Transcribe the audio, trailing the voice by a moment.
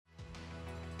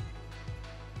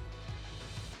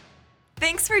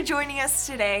Thanks for joining us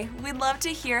today. We'd love to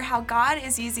hear how God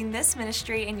is using this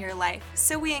ministry in your life,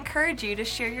 so we encourage you to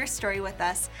share your story with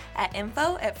us at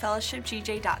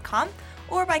info@fellowshipgj.com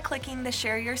or by clicking the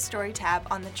Share Your Story tab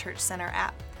on the Church Center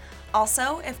app.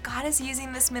 Also, if God is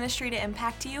using this ministry to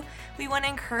impact you, we want to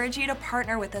encourage you to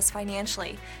partner with us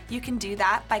financially. You can do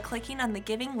that by clicking on the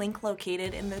giving link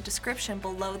located in the description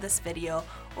below this video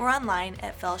or online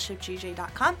at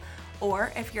fellowshipgj.com.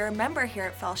 Or if you're a member here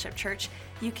at Fellowship Church,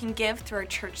 you can give through our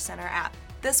Church Center app.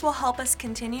 This will help us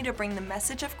continue to bring the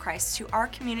message of Christ to our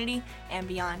community and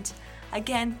beyond.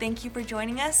 Again, thank you for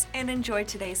joining us and enjoy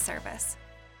today's service.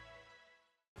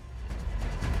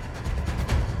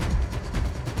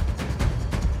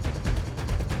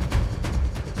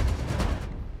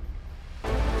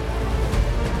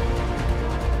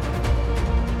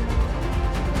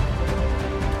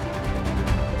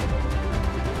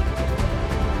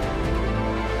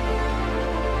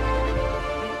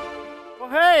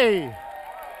 Hey,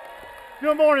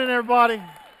 good morning, everybody.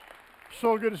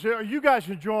 So good to see you. Are you guys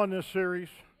enjoying this series?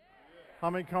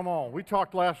 I mean, come on. We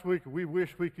talked last week. We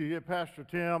wish we could get Pastor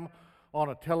Tim on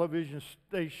a television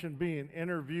station being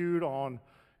interviewed on,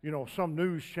 some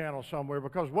news channel somewhere,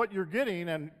 because what you're getting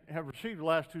and have received the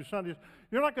last 2 Sundays,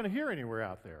 you're not going to hear anywhere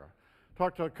out there.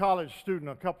 Talked to a college student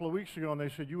a couple of weeks ago, and they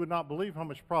said, you would not believe how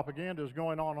much propaganda is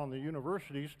going on the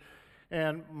universities.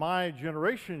 And my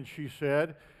generation, she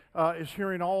said, is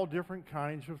hearing all different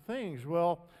kinds of things.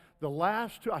 Well, the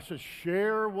last 2, I said,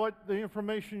 share what the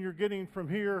information you're getting from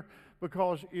here,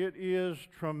 because it is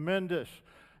tremendous.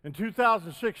 In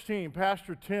 2016,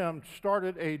 Pastor Tim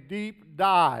started a deep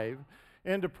dive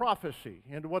into prophecy,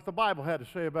 into what the Bible had to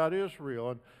say about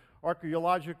Israel, and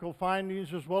archaeological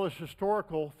findings as well as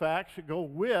historical facts that go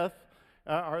with,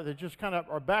 or they just kind of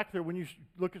are back there when you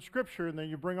look at Scripture, and then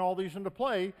you bring all these into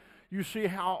play. You see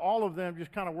how all of them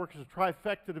just kind of work as a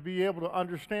trifecta to be able to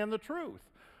understand the truth.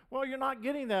 Well, you're not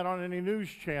getting that on any news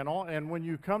channel, and when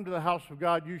you come to the house of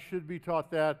God, you should be taught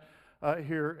that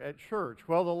here at church.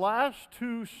 Well, the last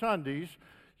 2 Sundays,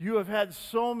 you have had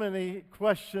so many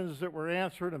questions that were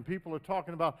answered, and people are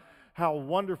talking about how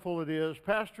wonderful it is.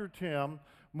 Pastor Tim,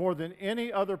 more than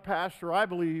any other pastor, I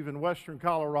believe, in Western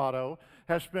Colorado,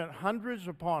 has spent hundreds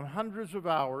upon hundreds of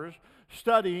hours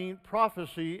studying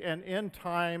prophecy and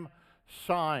end-time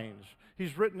signs.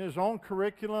 He's written his own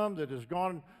curriculum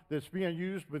that's being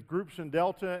used with groups in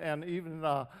Delta and even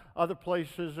other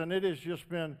places, and it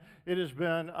has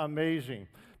been amazing.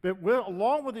 But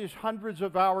along with these hundreds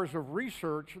of hours of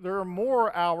research, there are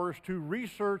more hours to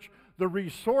research the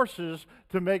resources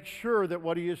to make sure that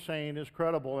what he is saying is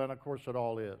credible, and of course it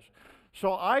all is.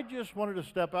 So I just wanted to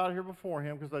step out here before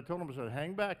him, because I told him, I said,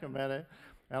 hang back a minute,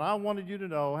 and I wanted you to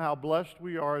know how blessed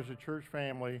we are as a church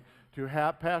family to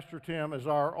have Pastor Tim as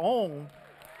our own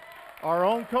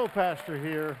co-pastor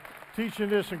here, teaching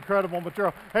this incredible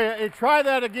material. Hey, try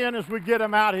that again as we get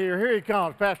him out here. Here he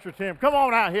comes, Pastor Tim. Come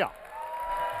on out here.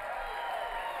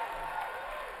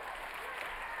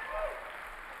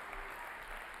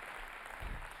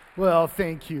 Well,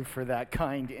 thank you for that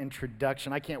kind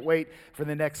introduction. I can't wait for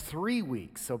the next 3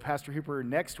 weeks. So Pastor Hooper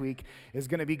next week is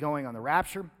going to be going on the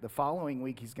rapture. The following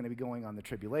week, he's going to be going on the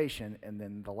tribulation. And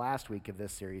then the last week of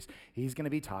this series, he's going to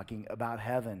be talking about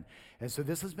heaven. And so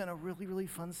this has been a really, really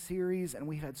fun series, and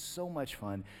we've had so much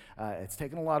fun. It's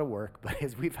taken a lot of work, but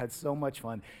we've had so much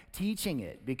fun teaching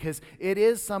it, because it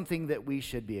is something that we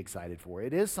should be excited for.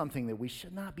 It is something that we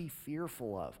should not be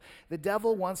fearful of. The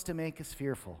devil wants to make us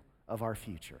fearful of our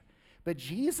future. But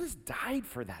Jesus died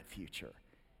for that future.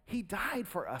 He died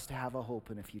for us to have a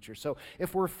hope in a future. So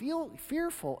if we're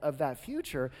fearful of that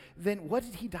future, then what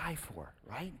did he die for,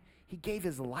 right? He gave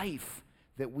his life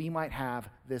that we might have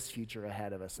this future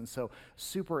ahead of us. And so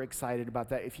super excited about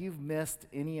that. If you've missed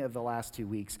any of the last 2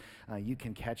 weeks, you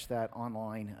can catch that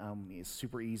online. It's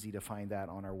super easy to find that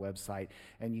on our website,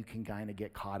 and you can kind of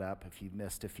get caught up if you've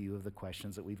missed a few of the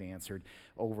questions that we've answered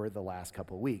over the last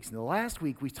couple of weeks. And the last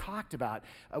week, we talked about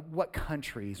what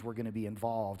countries were going to be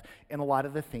involved in a lot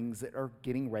of the things that are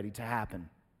getting ready to happen.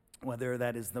 Whether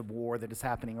that is the war that is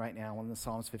happening right now in the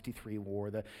Psalms 53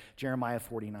 war, the Jeremiah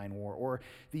 49 war, or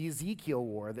the Ezekiel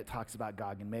war that talks about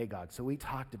Gog and Magog. So we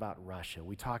talked about Russia,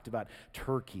 we talked about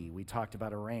Turkey, we talked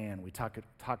about Iran, we talked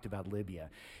about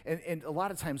Libya. And a lot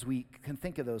of times we can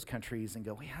think of those countries and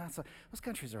go, yeah, those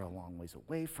countries are a long ways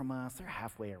away from us, they're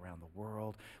halfway around the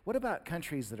world. What about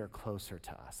countries that are closer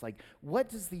to us? Like, what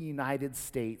does the United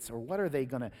States, or what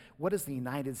is the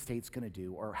United States gonna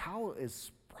do, or how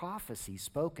is prophecy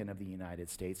spoken of the United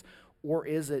States, or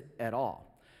is it at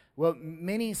all? Well,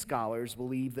 many scholars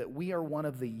believe that we are one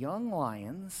of the young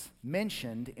lions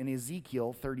mentioned in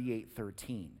Ezekiel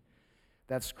 38:13.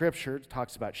 that scripture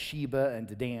talks about Sheba and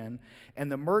Dedan, and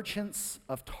the merchants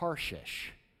of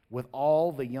Tarshish, with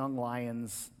all the young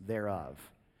lions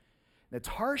thereof. Now,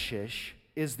 Tarshish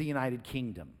is the United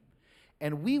Kingdom,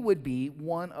 and we would be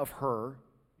one of her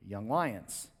young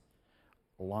lions,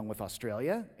 along with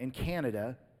Australia and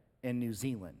Canada and New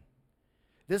Zealand.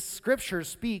 This scripture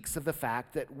speaks of the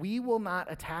fact that we will not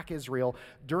attack Israel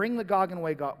during the Gog and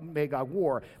Magog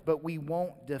war, but we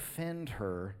won't defend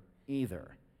her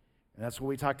either. And that's what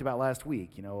we talked about last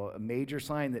week. You know, a major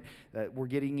sign that we're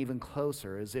getting even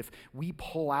closer is if we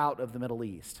pull out of the Middle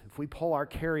East, if we pull our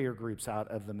carrier groups out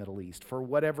of the Middle East for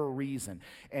whatever reason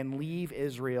and leave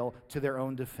Israel to their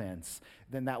own defense,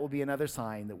 then that will be another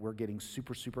sign that we're getting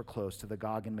super, super close to the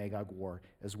Gog and Magog war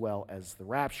as well as the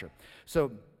rapture. So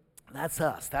that's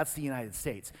us. That's the United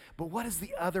States. But what is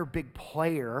the other big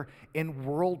player in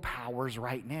world powers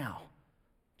right now?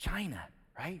 China,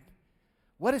 right?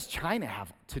 What does China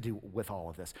have to do with all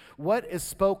of this? What is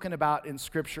spoken about in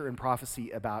Scripture and prophecy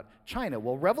about China?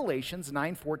 Well, Revelations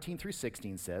 9:14 through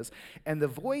 16 says, "And the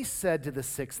voice said to the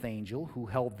sixth angel who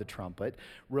held the trumpet,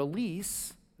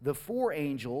 'Release the four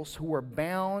angels who are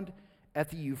bound at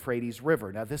the Euphrates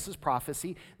River.'" Now, this is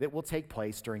prophecy that will take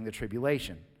place during the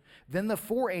tribulation. "Then the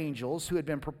four angels who had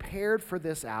been prepared for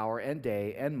this hour and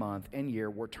day and month and year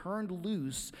were turned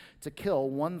loose to kill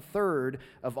 1/3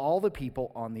 of all the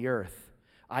people on the earth.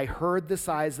 I heard the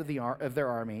size of their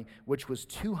army, which was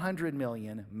 200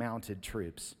 million mounted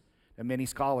troops." And many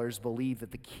scholars believe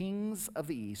that the kings of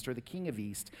the east, or the king of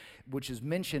east, which is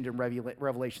mentioned in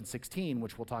Revelation 16,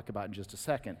 which we'll talk about in just a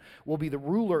second, will be the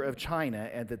ruler of China,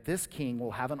 and that this king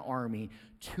will have an army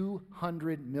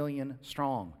 200 million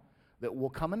strong that will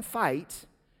come and fight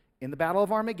in the Battle of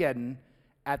Armageddon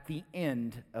at the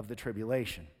end of the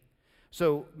tribulation.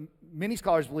 So many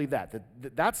scholars believe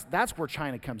that's where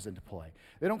China comes into play.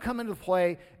 They don't come into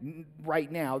play right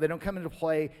now. They don't come into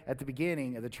play at the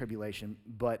beginning of the tribulation,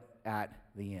 but at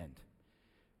the end.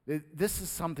 This is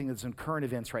something that's in current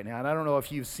events right now. And I don't know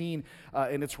if you've seen,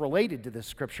 and it's related to this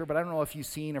scripture, but I don't know if you've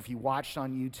seen or if you watched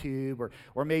on YouTube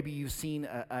or maybe you've seen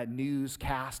a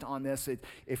newscast on this.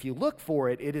 If you look for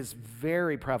it, it is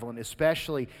very prevalent,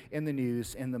 especially in the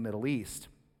news in the Middle East.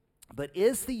 But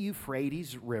is the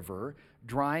Euphrates River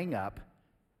drying up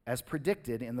as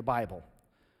predicted in the Bible?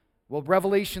 Well,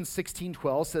 Revelation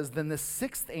 16:12 says, "Then the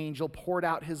sixth angel poured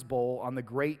out his bowl on the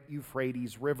great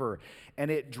Euphrates River,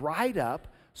 and it dried up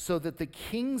so that the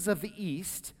kings of the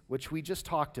east," which we just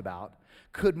talked about,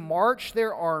 "could march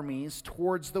their armies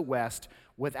towards the west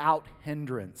without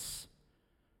hindrance."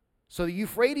 So the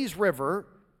Euphrates River,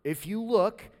 if you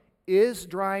look, is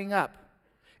drying up,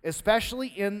 especially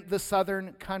in the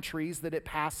southern countries that it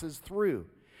passes through.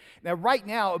 Now, right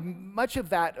now, much of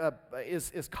that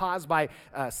is caused by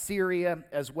Syria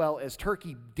as well as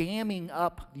Turkey damming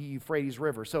up the Euphrates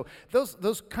River. So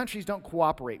those countries don't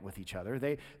cooperate with each other.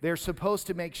 They're supposed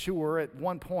to make sure at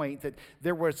one point that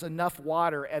there was enough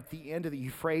water at the end of the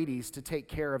Euphrates to take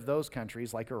care of those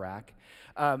countries like Iraq.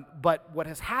 But what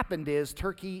has happened is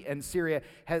Turkey and Syria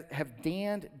have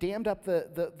dammed up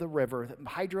the river,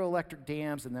 hydroelectric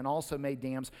dams, and then also made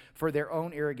dams for their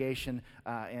own irrigation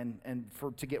and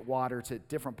to get water to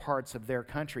different parts of their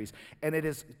countries. And it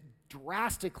has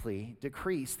drastically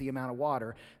decreased the amount of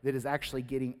water that is actually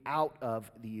getting out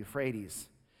of the Euphrates.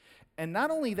 And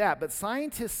not only that, but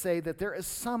scientists say that there is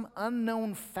some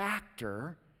unknown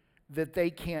factor that they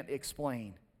can't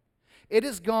explain. It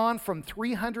has gone from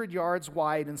 300 yards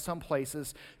wide in some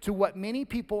places to what many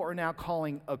people are now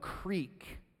calling a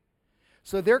creek.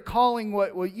 So they're calling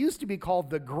what used to be called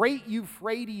the Great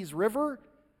Euphrates River,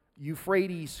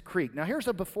 Euphrates Creek. Now here's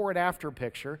a before and after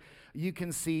picture you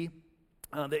can see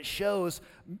that shows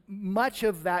much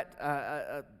of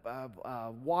that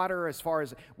water as far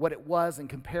as what it was in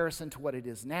comparison to what it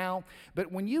is now.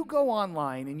 But when you go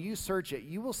online and you search it,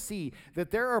 you will see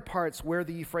that there are parts where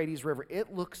the Euphrates River,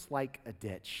 it looks like a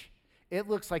ditch. It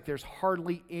looks like there's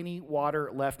hardly any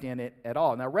water left in it at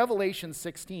all. Now, Revelation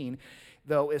 16,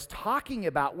 though, is talking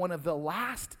about one of the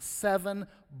last 7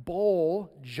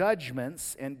 bowl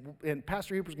judgments, and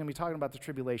Pastor Hooper's going to be talking about the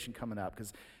tribulation coming up,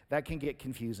 because that can get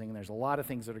confusing, and there's a lot of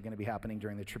things that are going to be happening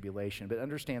during the tribulation. But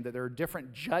understand that there are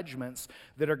different judgments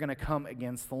that are going to come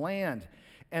against the land.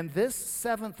 And this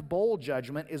 7th bowl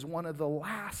judgment is one of the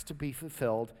last to be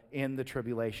fulfilled in the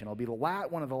tribulation. It'll be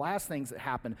one of the last things that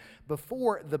happen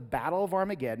before the Battle of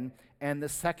Armageddon and the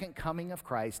second coming of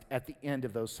Christ at the end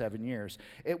of those 7 years.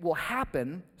 It will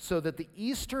happen so that the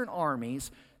eastern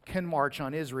armies can march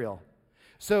on Israel.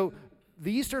 So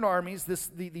the Eastern armies, the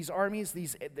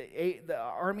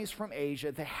armies from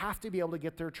Asia, they have to be able to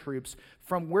get their troops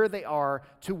from where they are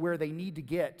to where they need to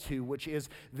get to, which is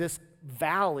this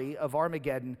valley of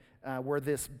Armageddon where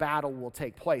this battle will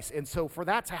take place. And so for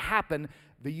that to happen,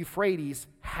 the Euphrates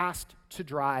has to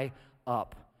dry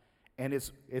up. And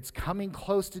it's coming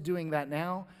close to doing that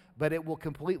now, but it will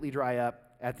completely dry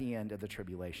up at the end of the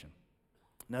tribulation.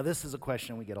 Now, this is a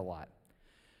question we get a lot.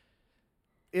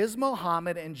 Is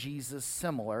Muhammad and Jesus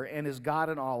similar, and is God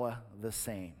and Allah the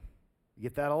same? You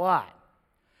get that a lot.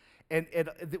 And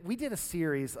we did a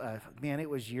series, it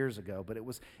was years ago, but it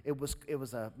was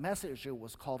a message. It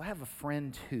was called "I Have a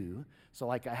Friend Who." So,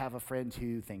 like, I have a friend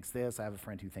who thinks this. I have a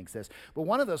friend who thinks this. But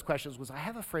one of those questions was, I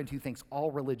have a friend who thinks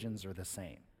all religions are the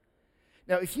same.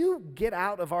 Now, if you get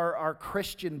out of our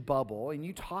Christian bubble and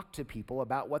you talk to people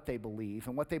about what they believe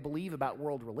and what they believe about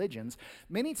world religions,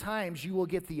 many times you will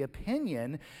get the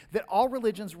opinion that all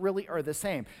religions really are the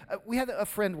same. We had a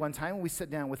friend one time, we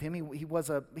sat down with him. He was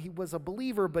a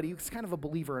believer, but he was kind of a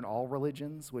believer in all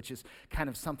religions, which is kind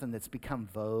of something that's become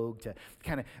vogue, to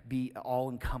kind of be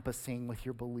all-encompassing with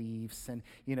your beliefs. And,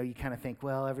 you kind of think,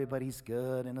 well, everybody's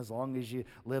good, and as long as you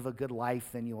live a good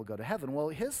life, then you will go to heaven. Well,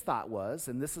 his thought was,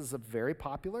 and this is a very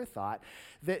popular thought,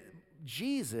 that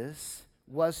Jesus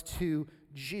was to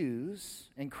Jews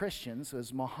and Christians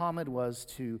as Muhammad was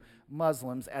to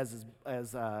Muslims,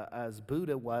 as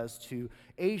Buddha was to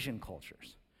Asian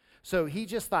cultures. So he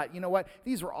just thought, you know what,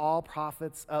 these are all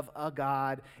prophets of a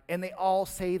God, and they all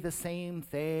say the same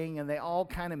thing, and they all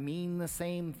kind of mean the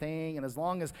same thing, and as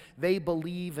long as they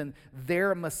believe in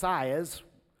their messiahs,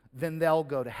 then they'll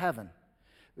go to heaven.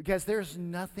 Because there's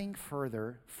nothing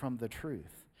further from the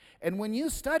truth. And when you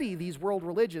study these world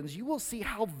religions, you will see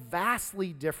how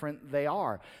vastly different they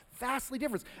are. Vastly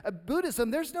different. Buddhism,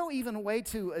 there's no even way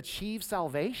to achieve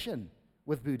salvation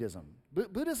with Buddhism.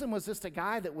 Buddhism was just a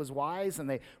guy that was wise, and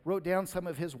they wrote down some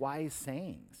of his wise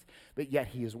sayings, but yet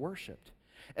he is worshipped.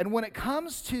 And when it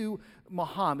comes to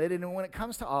Muhammad, and when it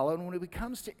comes to Allah, and when it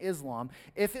comes to Islam,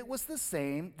 if it was the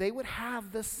same, they would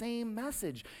have the same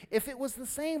message. If it was the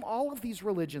same, all of these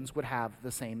religions would have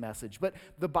the same message. But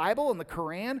the Bible and the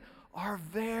Quran are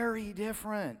very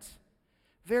different.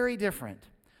 Very different.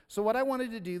 So what I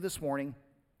wanted to do this morning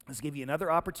is give you another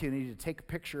opportunity to take a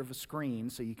picture of a screen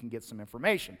so you can get some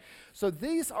information. So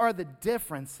these are the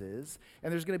differences,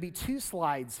 and there's going to be 2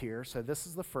 slides here. So this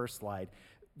is the first slide,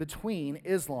 between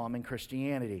Islam and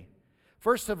Christianity.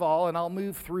 First of all, and I'll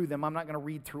move through them, I'm not going to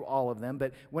read through all of them,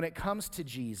 but when it comes to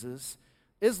Jesus,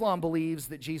 Islam believes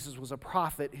that Jesus was a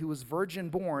prophet who was virgin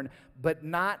born, but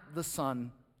not the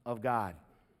Son of God.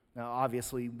 Now,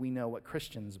 obviously, we know what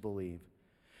Christians believe.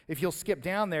 If you'll skip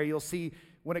down there, you'll see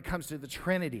when it comes to the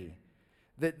Trinity,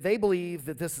 that they believe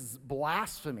that this is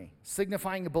blasphemy,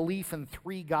 signifying a belief in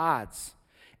 3 gods.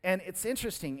 And it's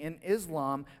interesting, in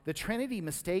Islam, the Trinity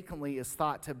mistakenly is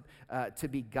thought to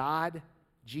be God,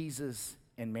 Jesus,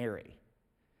 and Mary.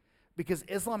 Because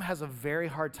Islam has a very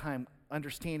hard time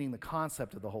understanding the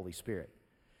concept of the Holy Spirit.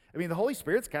 I mean, the Holy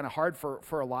Spirit's kind of hard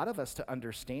for a lot of us to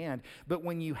understand, but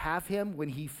when you have Him, when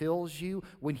He fills you,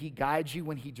 when He guides you,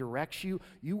 when He directs you,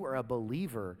 you are a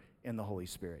believer in the Holy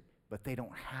Spirit. But they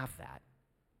don't have that.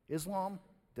 Islam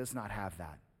does not have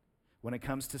that. When it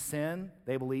comes to sin,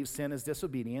 they believe sin is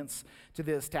disobedience to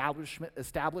the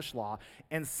established law,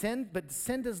 but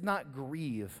sin does not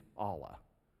grieve Allah.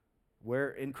 Where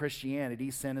in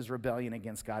Christianity, sin is rebellion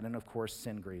against God, and of course,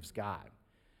 sin grieves God.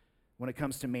 When it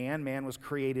comes to man was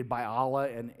created by Allah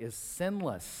and is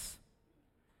sinless.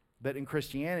 But in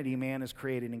Christianity, man is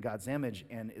created in God's image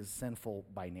and is sinful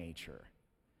by nature.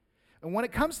 And when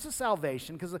it comes to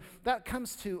salvation, because that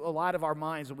comes to a lot of our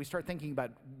minds when we start thinking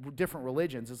about different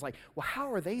religions, it's like, well,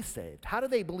 how are they saved? How do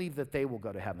they believe that they will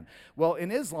go to heaven? Well,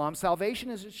 in Islam,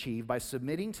 salvation is achieved by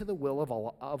submitting to the will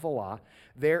of Allah.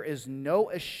 There is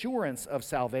no assurance of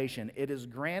salvation. It is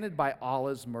granted by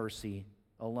Allah's mercy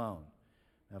alone.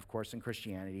 Now, of course, in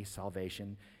Christianity,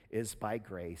 salvation is by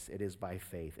grace, it is by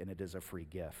faith, and it is a free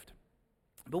gift.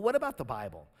 But what about the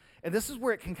Bible? And this is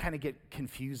where it can kind of get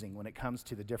confusing when it comes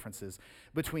to the differences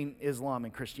between Islam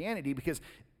and Christianity, because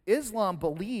Islam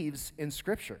believes in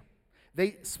Scripture.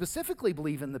 They specifically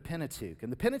believe in the Pentateuch.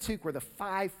 And the Pentateuch were the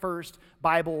 5 first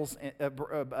books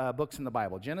in the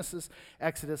Bible: Genesis,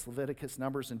 Exodus, Leviticus,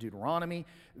 Numbers, and Deuteronomy.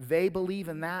 They believe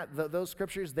in that, those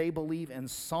scriptures. They believe in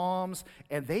Psalms,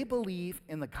 and they believe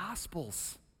in the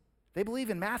Gospels. They believe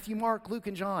in Matthew, Mark, Luke,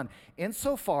 and John,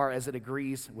 insofar as it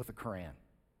agrees with the Quran.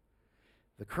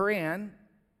 The Quran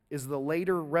is the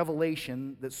later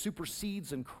revelation that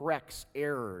supersedes and corrects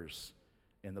errors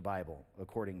in the Bible,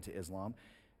 according to Islam.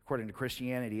 According to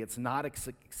Christianity, it's not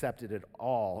accepted at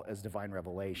all as divine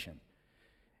revelation.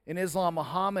 In Islam,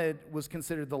 Muhammad was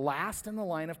considered the last in the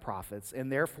line of prophets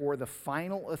and therefore the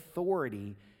final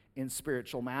authority in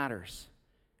spiritual matters.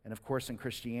 And of course, in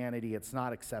Christianity, he's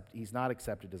not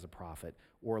accepted as a prophet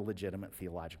or a legitimate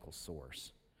theological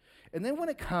source. And then when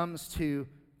it comes to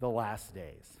the last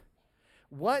days,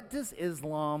 what does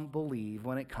Islam believe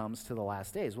when it comes to the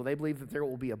last days? Well, they believe that there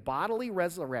will be a bodily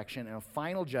resurrection and a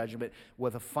final judgment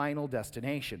with a final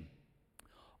destination.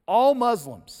 All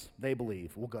Muslims, they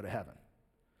believe, will go to heaven,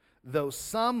 though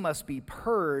some must be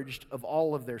purged of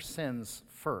all of their sins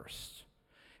first.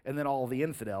 And then all the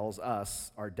infidels,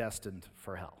 us, are destined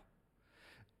for hell.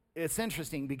 It's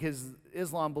interesting because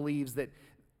Islam believes that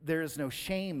there is no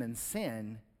shame in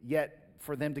sin, yet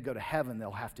for them to go to heaven,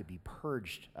 they'll have to be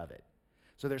purged of it.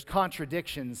 So there's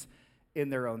contradictions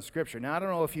in their own scripture. Now, I don't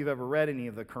know if you've ever read any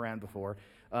of the Quran before.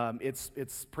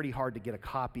 It's pretty hard to get a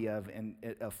copy of, and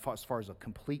as far as a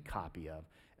complete copy of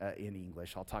in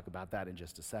English. I'll talk about that in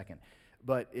just a second.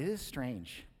 But it is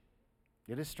strange.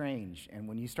 It is strange. And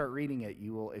when you start reading it,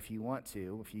 you will, if you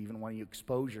even want to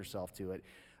expose yourself to it,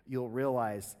 you'll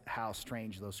realize how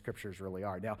strange those scriptures really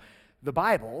are. Now, the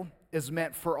Bible is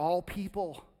meant for all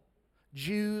people,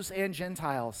 Jews and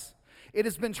Gentiles. It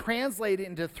has been translated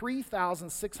into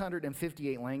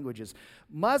 3,658 languages.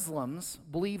 Muslims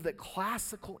believe that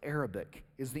classical Arabic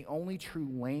is the only true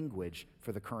language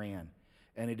for the Quran,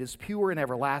 and it is pure and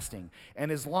everlasting.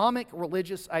 And Islamic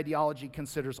religious ideology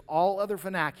considers all other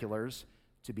vernaculars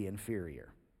to be inferior.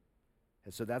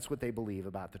 And so that's what they believe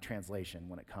about the translation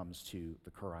when it comes to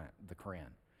the Quran.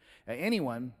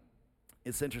 Anyone,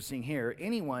 it's interesting here,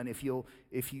 anyone,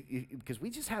 because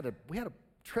we had a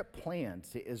trip planned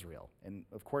to Israel, and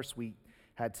of course we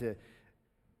had to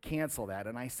cancel that.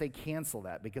 And I say cancel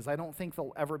that because I don't think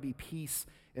there'll ever be peace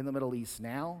in the Middle East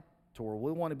now to where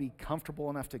we want to be comfortable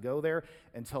enough to go there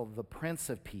until the Prince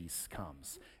of Peace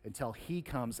comes, until he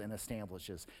comes and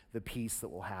establishes the peace that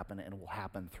will happen and will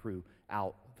happen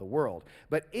throughout the world.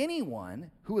 But anyone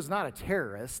who is not a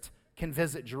terrorist can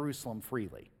visit Jerusalem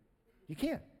freely. You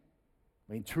can.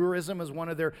 I mean, tourism is one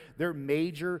of their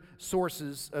major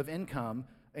sources of income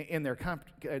in their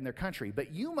country.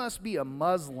 But you must be a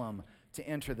Muslim to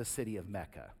enter the city of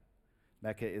Mecca.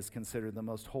 Mecca is considered the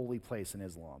most holy place in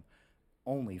Islam,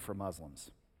 only for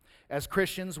Muslims. As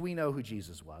Christians, we know who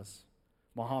Jesus was.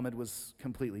 Muhammad was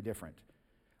completely different.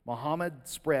 Muhammad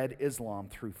spread Islam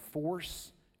through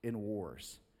force and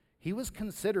wars. He was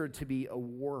considered to be a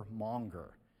warmonger.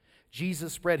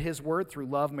 Jesus spread his word through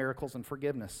love, miracles, and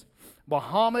forgiveness.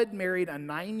 Muhammad married a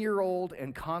 9-year-old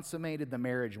and consummated the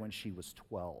marriage when she was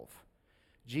 12.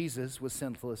 Jesus was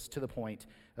sinless to the point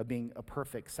of being a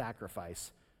perfect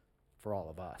sacrifice for all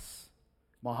of us.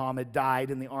 Muhammad died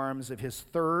in the arms of his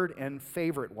third and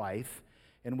favorite wife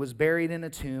and was buried in a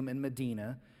tomb in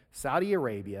Medina, Saudi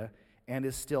Arabia, and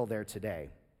is still there today.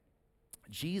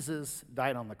 Jesus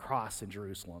died on the cross in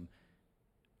Jerusalem,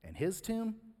 and his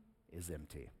tomb is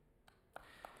empty.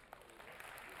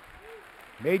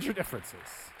 Major differences.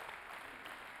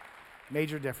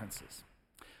 Major differences.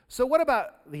 So what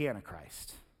about the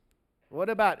Antichrist? What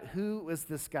about who is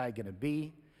this guy going to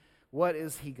be? What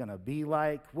is he going to be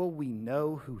like? Will we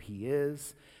know who he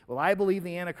is? Well, I believe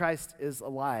the Antichrist is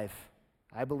alive.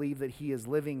 I believe that he is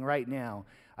living right now.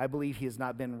 I believe he has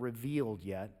not been revealed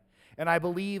yet. And I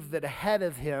believe that ahead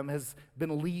of him has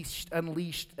been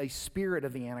unleashed a spirit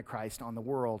of the Antichrist on the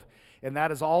world. And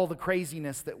that is all the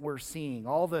craziness that we're seeing,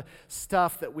 all the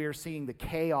stuff that we're seeing, the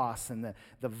chaos and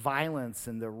the violence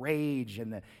and the rage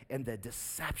and the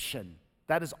deception.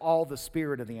 That is all the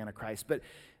spirit of the Antichrist. But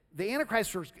the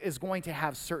Antichrist is going to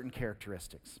have certain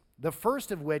characteristics. The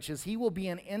first of which is he will be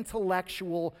an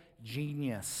intellectual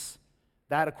genius.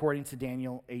 That according to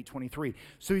Daniel 8:23.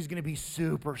 So he's going to be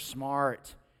super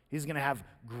smart. He's going to have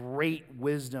great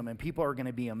wisdom, and people are going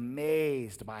to be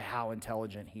amazed by how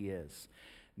intelligent he is.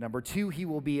 Number two, he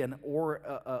will be an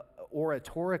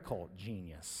oratorical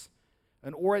genius.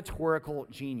 An oratorical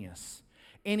genius.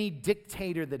 Any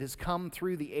dictator that has come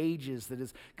through the ages, that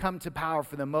has come to power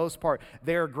for the most part,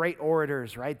 they're great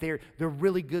orators, right? They're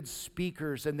really good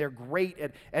speakers, and they're great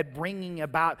at bringing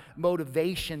about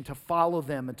motivation to follow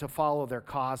them and to follow their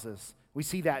causes. We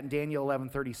see that in Daniel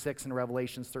 11:36 and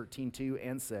Revelations 13:2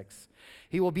 and 6.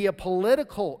 He will be a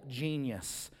political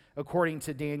genius, according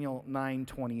to Daniel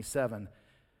 9:27.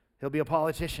 He'll be a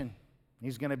politician.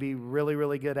 He's going to be really,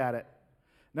 really good at it.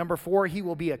 Number four, he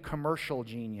will be a commercial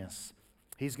genius.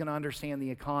 He's going to understand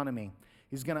the economy.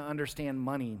 He's going to understand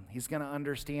money. He's going to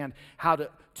understand how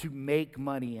to make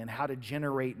money and how to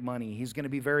generate money. He's going to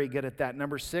be very good at that.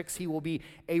 Number six, he will be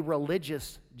a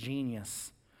religious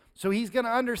genius. So he's going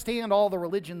to understand all the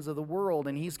religions of the world,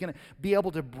 and he's going to be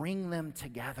able to bring them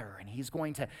together, and he's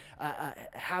going to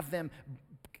have them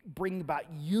bring about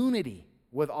unity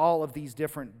with all of these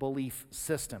different belief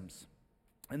systems.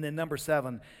 And then number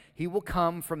 7, he will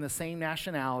come from the same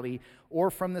nationality or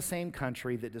from the same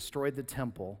country that destroyed the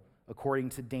temple, according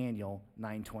to Daniel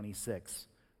 9:26.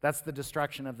 That's the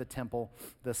destruction of the temple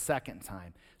the second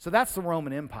time. So that's the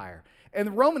Roman Empire. And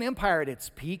the Roman Empire at its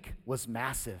peak was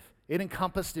massive. It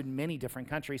encompassed in many different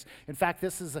countries. In fact,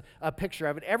 this is a picture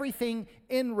of it. Everything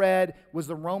in red was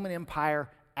the Roman Empire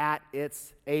at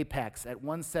its apex at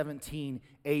 117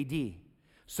 AD.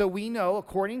 So we know,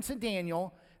 according to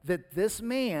Daniel, that this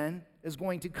man is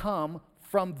going to come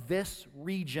from this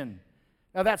region.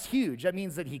 Now that's huge. That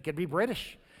means that he could be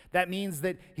British. That means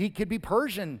that he could be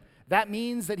Persian. That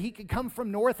means that he could come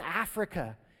from North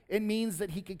Africa. It means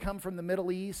that he could come from the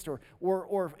Middle East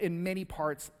or in many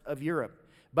parts of Europe.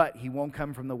 But he won't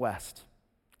come from the West,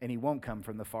 and he won't come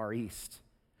from the Far East.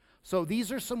 So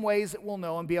these are some ways that we'll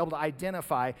know and be able to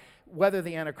identify whether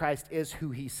the Antichrist is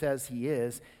who he says he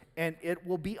is, and it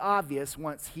will be obvious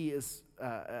once he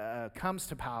comes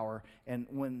to power and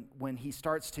when he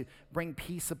starts to bring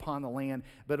peace upon the land,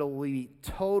 but it will be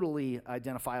totally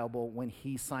identifiable when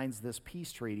he signs this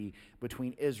peace treaty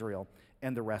between Israel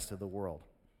and the rest of the world.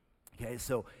 Okay,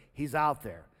 so he's out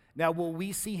there. Now, will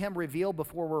we see him revealed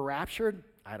before we're raptured?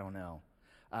 I don't know.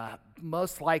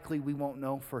 Most likely we won't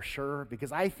know for sure,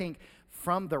 because I think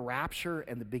from the rapture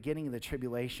and the beginning of the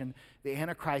tribulation, the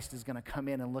Antichrist is going to come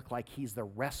in and look like he's the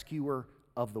rescuer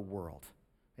of the world.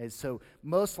 And so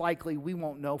most likely we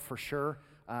won't know for sure.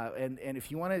 And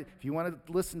if you want to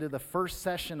listen to the first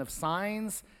session of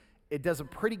Signs, it does a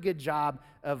pretty good job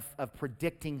of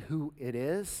predicting who it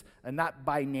is, and not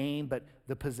by name, but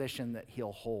the position that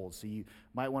he'll hold. So you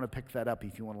might want to pick that up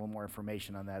if you want a little more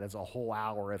information on that. There's a whole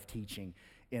hour of teaching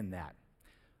in that.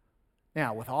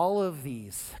 Now, with all of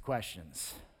these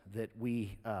questions that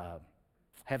we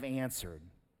have answered,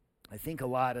 I think a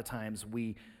lot of times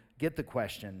we get the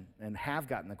question, and have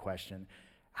gotten the question,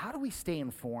 how do we stay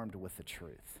informed with the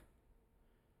truth?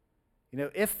 You know,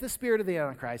 if the spirit of the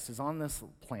Antichrist is on this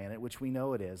planet, which we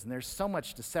know it is, and there's so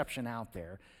much deception out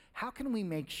there, how can we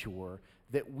make sure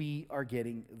that we are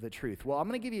getting the truth? Well, I'm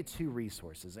going to give you 2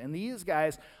 resources, and these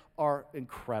guys are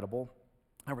incredible.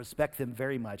 I respect them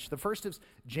very much. The first is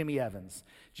Jimmy Evans.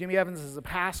 Jimmy Evans is a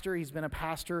pastor. He's been a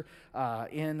pastor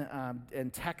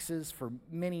in Texas for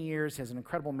many years. He has an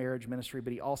incredible marriage ministry,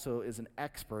 but he also is an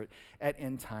expert at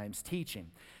end times teaching.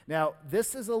 Now,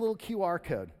 this is a little QR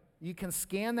code. You can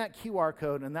scan that QR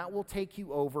code, and that will take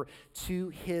you over to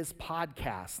his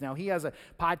podcast. Now, he has a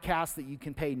podcast that you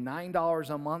can pay $9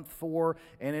 a month for,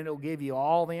 and it'll give you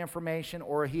all the information,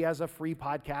 or he has a free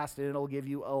podcast, and it'll give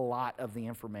you a lot of the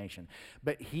information.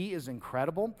 But he is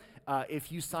incredible.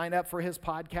 If you sign up for his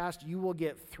podcast, you will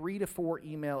get 3 to 4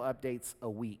 email updates a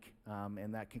week,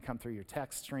 and that can come through your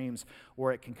text streams,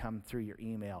 or it can come through your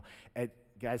email. And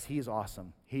guys, he's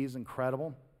awesome. He's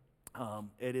incredible.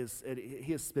 He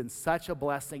has been such a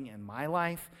blessing in my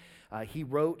life. He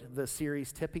wrote the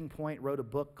series Tipping Point, wrote a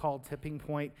book called Tipping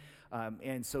Point,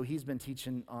 and so he's been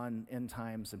teaching on end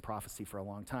times and prophecy for a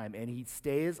long time, and he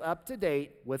stays up to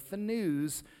date with the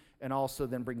news and also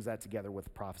then brings that together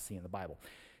with prophecy in the Bible.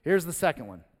 Here's the second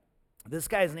one. This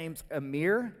guy's name's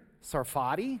Amir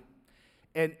Tsarfati,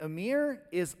 and Amir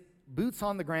is boots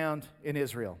on the ground in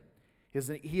Israel.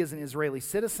 He is an Israeli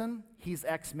citizen. He's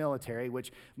ex-military,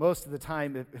 which most of the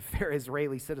time, if they're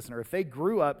Israeli citizen, or if they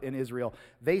grew up in Israel,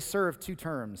 they serve 2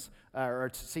 terms,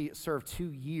 serve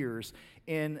 2 years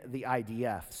in the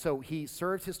IDF. So he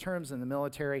served his terms in the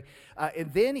military,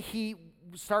 and then he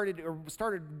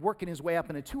started working his way up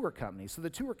in a tour company. So the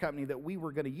tour company that we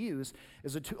were going to use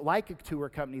is like a tour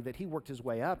company that he worked his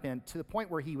way up in, to the point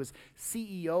where he was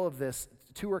CEO of this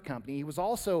tour company. He was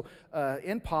also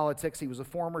in politics. He was a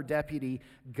former deputy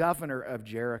governor of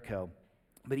Jericho.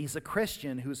 But he's a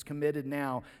Christian who's committed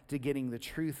now to getting the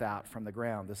truth out from the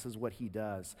ground. This is what he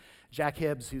does. Jack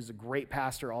Hibbs, who's a great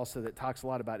pastor also that talks a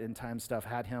lot about end time stuff,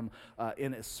 had him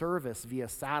in a service via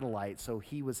satellite. So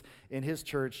he was in his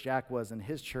church, Jack was in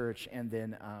his church, and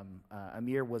then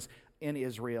Amir was in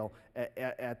Israel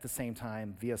at the same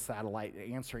time via satellite,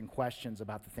 answering questions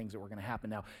about the things that were going to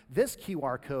happen. Now, this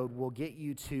QR code will get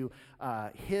you to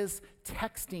his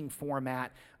texting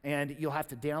format, and you'll have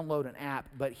to download an app,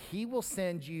 but he will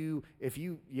send you, if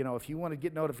you want to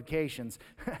get notifications,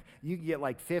 you can get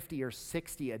like 50 or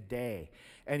 60 a day.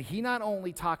 And he not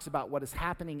only talks about what is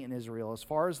happening in Israel as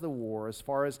far as the war, as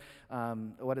far as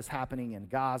what is happening in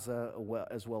Gaza,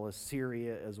 as well as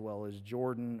Syria, as well as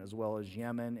Jordan, as well as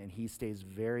Yemen, and he stays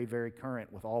very, very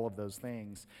current with all of those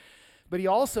things. But he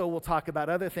also will talk about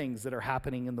other things that are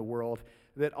happening in the world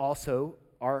that also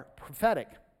are prophetic.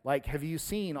 Like, have you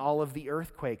seen all of the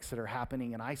earthquakes that are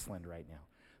happening in Iceland right now?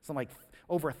 Something like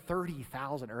over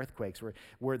 30,000 earthquakes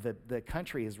where the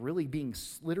country is really being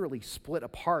literally split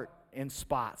apart in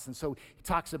spots. And so he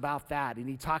talks about that, and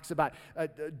he talks about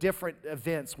different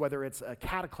events, whether it's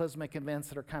cataclysmic events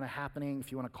that are kind of happening, if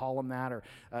you want to call them that, or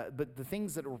but the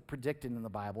things that are predicted in the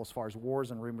Bible as far as wars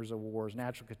and rumors of wars,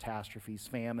 natural catastrophes,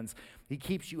 famines. He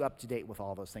keeps you up to date with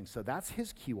all those things. So that's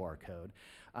his QR code.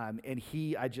 And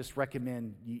I just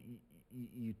recommend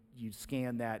you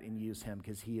scan that and use him,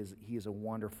 because he is a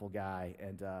wonderful guy,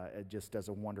 and just does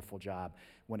a wonderful job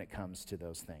when it comes to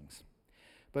those things.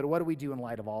 But what do we do in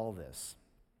light of all of this?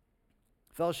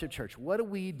 Fellowship Church, what do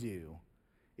we do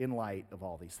in light of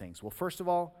all these things? Well, first of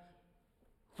all,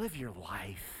 live your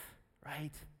life,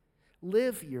 right?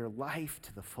 Live your life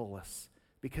to the fullest,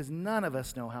 because none of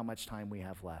us know how much time we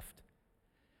have left.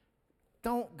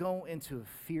 Don't go into a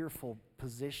fearful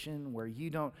position where you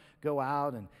don't go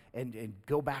out and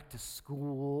go back to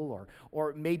school,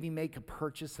 or maybe make a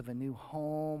purchase of a new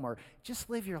home, or just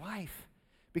live your life.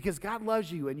 Because God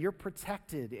loves you and you're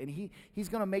protected, and He's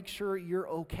going to make sure you're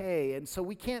okay. And so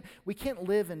we can't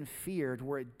live in fear to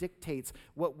where it dictates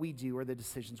what we do or the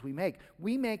decisions we make.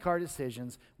 We make our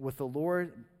decisions with the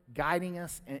Lord guiding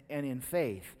us and in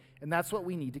faith. And that's what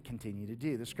we need to continue to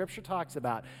do. The scripture talks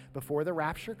about before the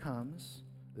rapture comes,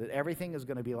 that everything is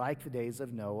going to be like the days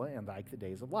of Noah and like the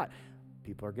days of Lot.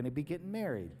 People are going to be getting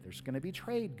married. There's going to be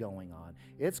trade going on.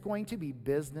 It's going to be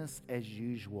business as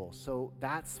usual. So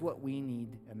that's what we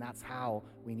need, and that's how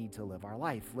we need to live our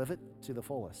life. Live it to the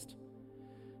fullest.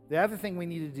 The other thing we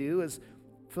need to do is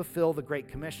fulfill the Great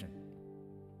Commission.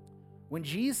 When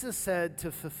Jesus said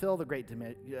to fulfill the Great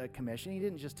Commission, He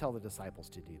didn't just tell the disciples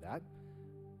to do that.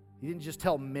 He didn't just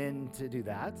tell men to do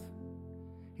that.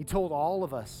 He told all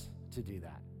of us to do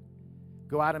that.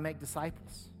 Go out and make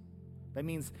disciples. That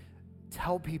means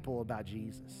tell people about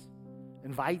Jesus.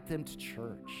 Invite them to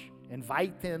church.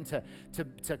 Invite them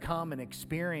to come and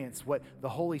experience what the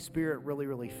Holy Spirit really,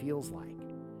 really feels like.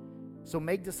 So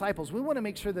make disciples. We want to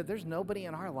make sure that there's nobody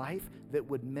in our life that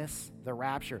would miss the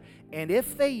rapture. And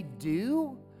if they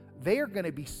do, they are going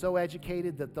to be so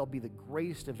educated that they'll be the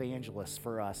greatest evangelists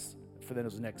for us for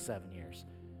those next 7 years.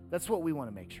 That's what we want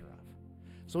to make sure of.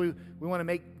 So we want to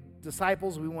make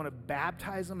disciples. We want to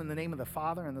baptize them in the name of the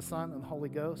Father and the Son and the Holy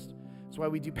Ghost. That's why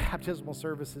we do baptismal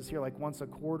services here like once a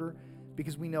quarter,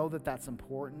 because we know that that's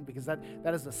important, because that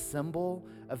is a symbol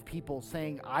of people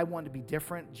saying, I want to be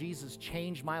different. Jesus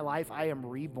changed my life. I am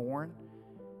reborn.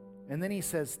 And then He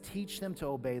says, teach them to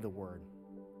obey the word.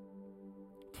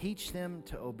 Teach them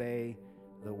to obey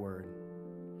the word.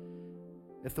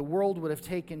 If the world would have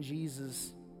taken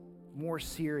Jesus more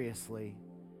seriously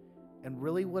and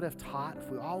really would have taught, if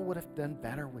we all would have done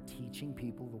better with teaching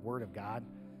people the word of God,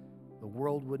 the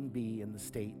world wouldn't be in the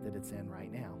state that it's in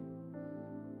right now.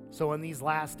 So in these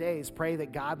last days, pray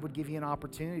that God would give you an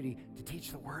opportunity to teach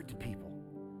the word to people,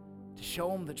 to show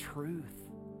them the truth,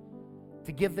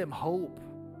 to give them hope,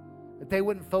 that they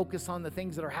wouldn't focus on the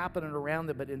things that are happening around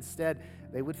them, but instead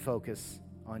they would focus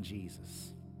on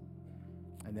Jesus.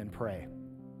 And then pray.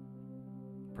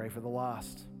 Pray for the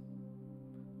lost.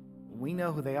 We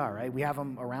know who they are, right? We have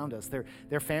them around us.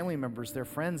 They're family members, they're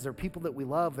friends, they're people that we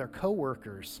love, they're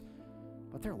coworkers.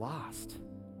 But they're lost.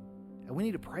 And we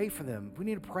need to pray for them. We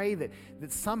need to pray that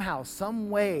somehow, some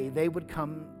way, they would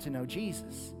come to know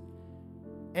Jesus.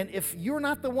 And if you're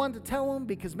not the one to tell them,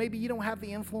 because maybe you don't have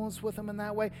the influence with them in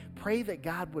that way, pray that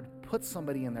God would put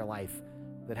somebody in their life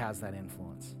that has that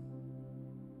influence.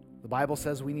 The Bible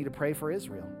says we need to pray for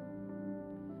Israel.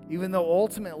 Even though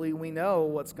ultimately we know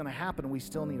what's going to happen, we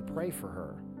still need to pray for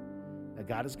her. That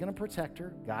God is going to protect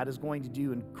her. God is going to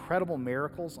do incredible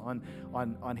miracles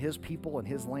on His people and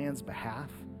His land's behalf.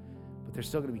 But there's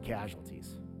still going to be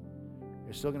casualties.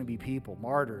 There's still going to be people,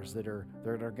 martyrs that are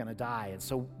going to die. And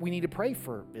so we need to pray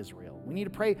for Israel. We need to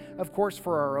pray, of course,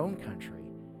 for our own country.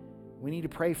 We need to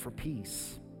pray for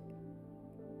peace.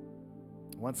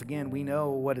 Once again, we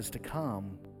know what is to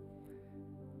come,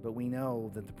 but we know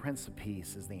that the Prince of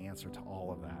Peace is the answer to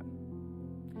all of that.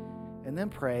 And then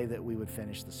pray that we would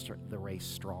finish the race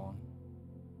strong.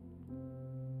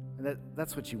 And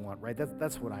that's what you want, right?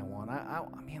 That's what I want. I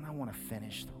want to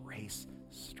finish the race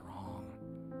strong.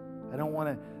 I don't want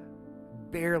to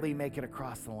barely make it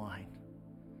across the line.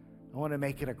 I want to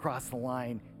make it across the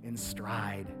line in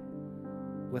stride,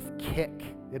 with kick.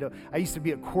 You know, I used to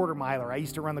be a quarter miler. I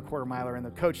used to run the quarter miler, and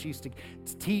the coach used to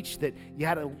teach that you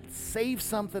had to save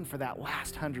something for that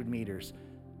last 100 meters.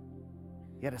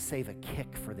 You got to save a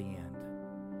kick for the end.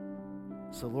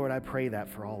 So, Lord, I pray that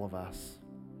for all of us.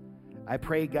 I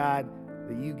pray, God,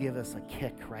 that you give us a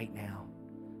kick right now,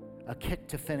 a kick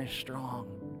to finish strong,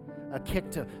 a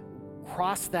kick to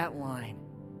cross that line,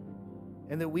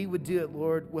 and that we would do it,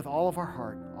 Lord, with all of our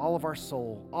heart, all of our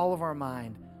soul, all of our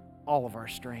mind, all of our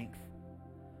strength.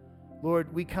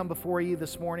 Lord, we come before you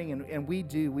this morning, and we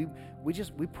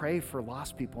pray for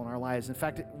lost people in our lives. In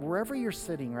fact, wherever you're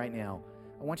sitting right now,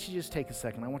 I want you to just take a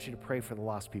second. I want you to pray for the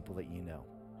lost people that you know.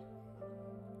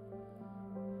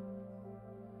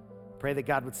 Pray that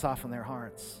God would soften their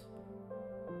hearts.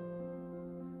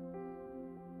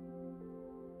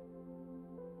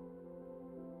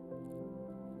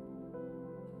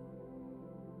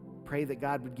 Pray that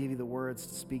God would give you the words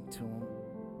to speak to them,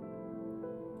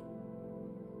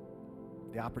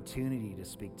 the opportunity to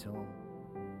speak to them.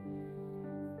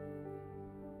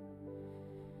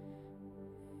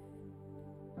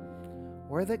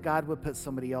 Or that God would put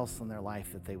somebody else in their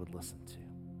life that they would listen to.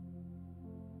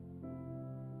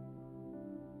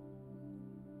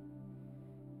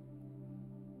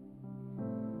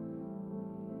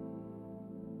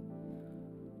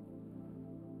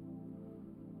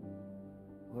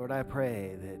 Lord, I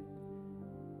pray that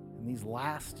in these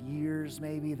last years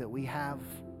maybe that we have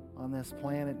on this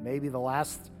planet, maybe the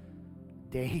last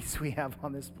days we have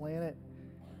on this planet,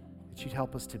 that you'd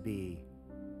help us to be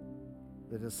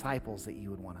the disciples that you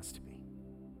would want us to be.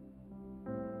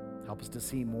 Help us to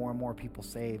see more and more people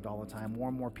saved all the time, more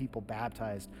and more people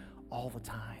baptized all the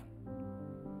time.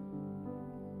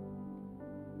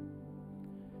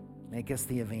 Make us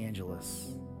the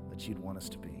evangelists that you'd want us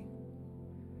to be.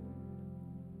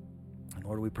 And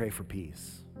Lord, we pray for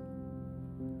peace.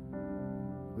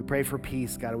 We pray for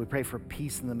peace, God. We pray for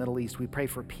peace in the Middle East. We pray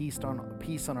for peace on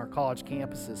our college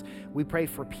campuses. We pray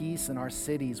for peace in our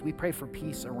cities. We pray for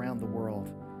peace around the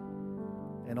world.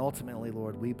 And ultimately,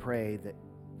 Lord, we pray that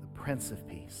the Prince of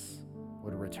Peace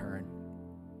would return.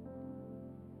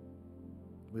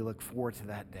 We look forward to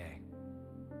that day.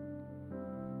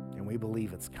 And we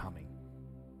believe it's coming.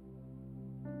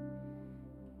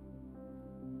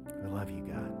 We love you,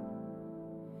 God.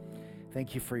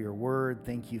 Thank you for your word.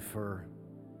 Thank you for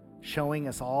showing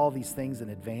us all these things in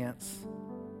advance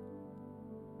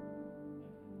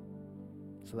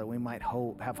so that we might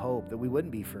have hope, that we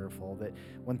wouldn't be fearful, that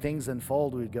when things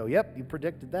unfold, we'd go, yep, you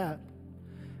predicted that.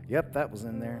 Yep, that was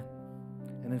in there.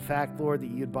 And in fact, Lord, that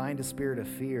you'd bind a spirit of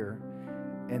fear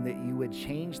and that you would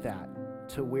change that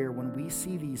to where when we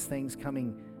see these things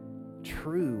coming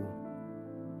true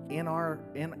in our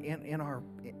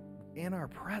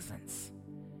presence,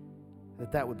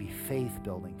 that would be faith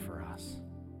building for us.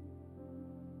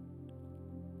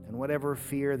 And whatever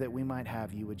fear that we might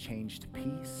have, you would change to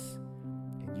peace,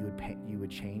 and you would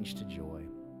change to joy.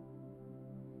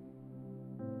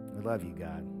 We love you,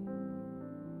 God.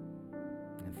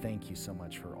 And thank you so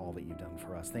much for all that you've done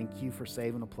for us. Thank you for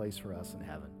saving a place for us in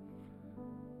heaven.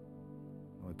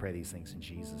 And we pray these things in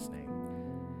Jesus' name.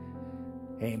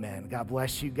 Amen. God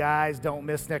bless you guys. Don't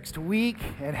miss next week,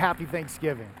 and happy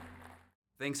Thanksgiving.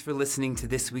 Thanks for listening to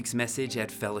this week's message at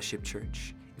Fellowship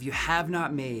Church. If you have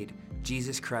not made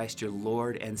Jesus Christ your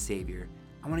Lord and Savior,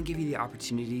 I want to give you the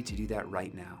opportunity to do that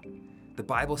right now. The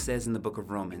Bible says in the book of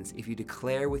Romans, if you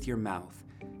declare with your mouth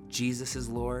Jesus is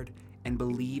Lord and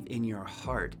believe in your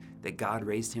heart that God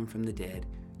raised him from the dead,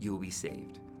 you will be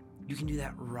saved. You can do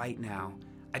that right now.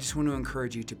 I just want to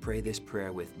encourage you to pray this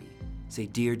prayer with me. Say,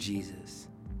 Dear Jesus,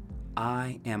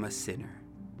 I am a sinner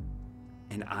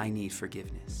and I need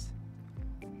forgiveness.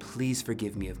 Please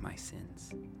forgive me of my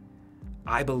sins.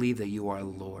 I believe that you are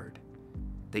Lord,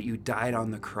 that you died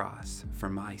on the cross for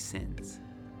my sins,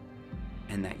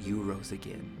 and that you rose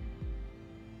again.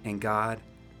 And God,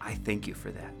 I thank you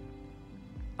for that.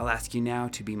 I'll ask you now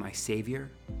to be my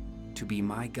Savior, to be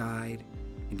my guide,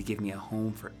 and to give me a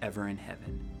home forever in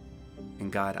heaven. And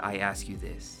God, I ask you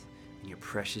this in your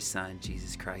precious Son,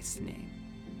 Jesus Christ's name.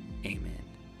 Amen.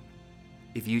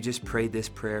 If you just prayed this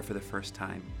prayer for the first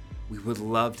time, we would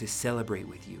love to celebrate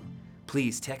with you.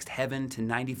 Please text HEAVEN to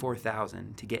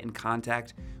 94,000 to get in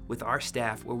contact with our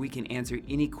staff where we can answer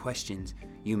any questions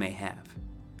you may have.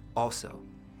 Also,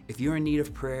 if you're in need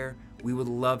of prayer, we would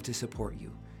love to support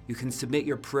you. You can submit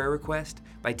your prayer request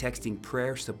by texting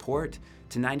prayer support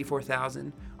to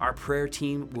 94,000. Our prayer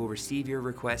team will receive your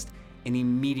request and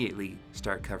immediately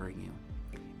start covering you.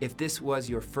 If this was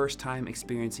your first time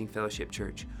experiencing Fellowship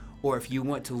Church, or if you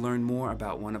want to learn more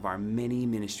about one of our many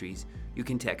ministries, you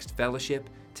can text Fellowship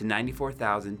to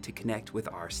 94,000 to connect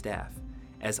with our staff.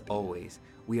 As always,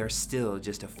 we are still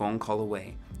just a phone call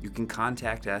away. You can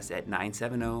contact us at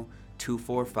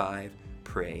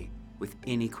 970-245-PRAY. with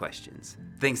any questions.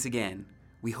 Thanks again.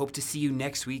 We hope to see you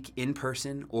next week in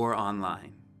person or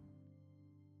online.